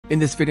In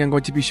this video, I'm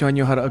going to be showing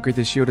you how to upgrade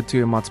the shield to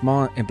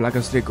Tiamat'S in Black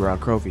Ops 3 Gorod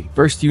Krovi.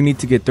 First, you need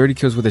to get 30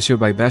 kills with the shield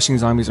by bashing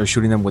zombies or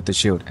shooting them with the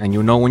shield, and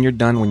you'll know when you're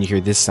done when you hear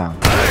this sound.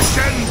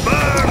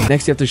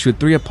 Next, you have to shoot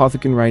 3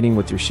 apothecary writing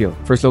with your shield.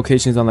 First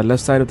location is on the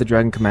left side of the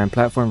Dragon Command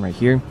platform right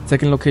here.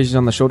 Second location is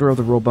on the shoulder of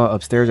the robot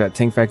upstairs at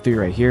Tank Factory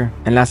right here.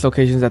 And last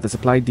location is at the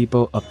supply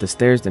depot up the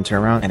stairs, then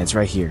turn around and it's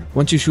right here.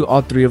 Once you shoot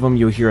all 3 of them,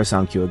 you'll hear a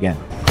sound cue again.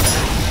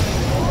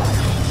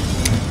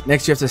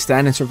 Next, you have to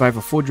stand and survive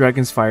a full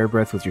dragon's fire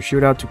breath with your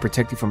shootout to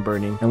protect you from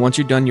burning, and once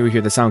you're done, you will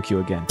hear the sound cue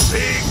again.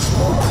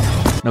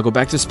 Now go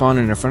back to spawn,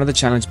 and in front of the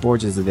challenge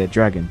boards is the dead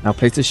dragon. Now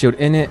place the shield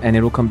in it and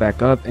it will come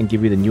back up and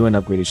give you the new and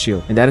upgraded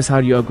shield. And that is how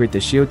you upgrade the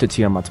shield to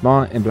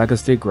Tiamat'S in Black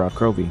Ops 3 Gorod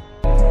Krovi.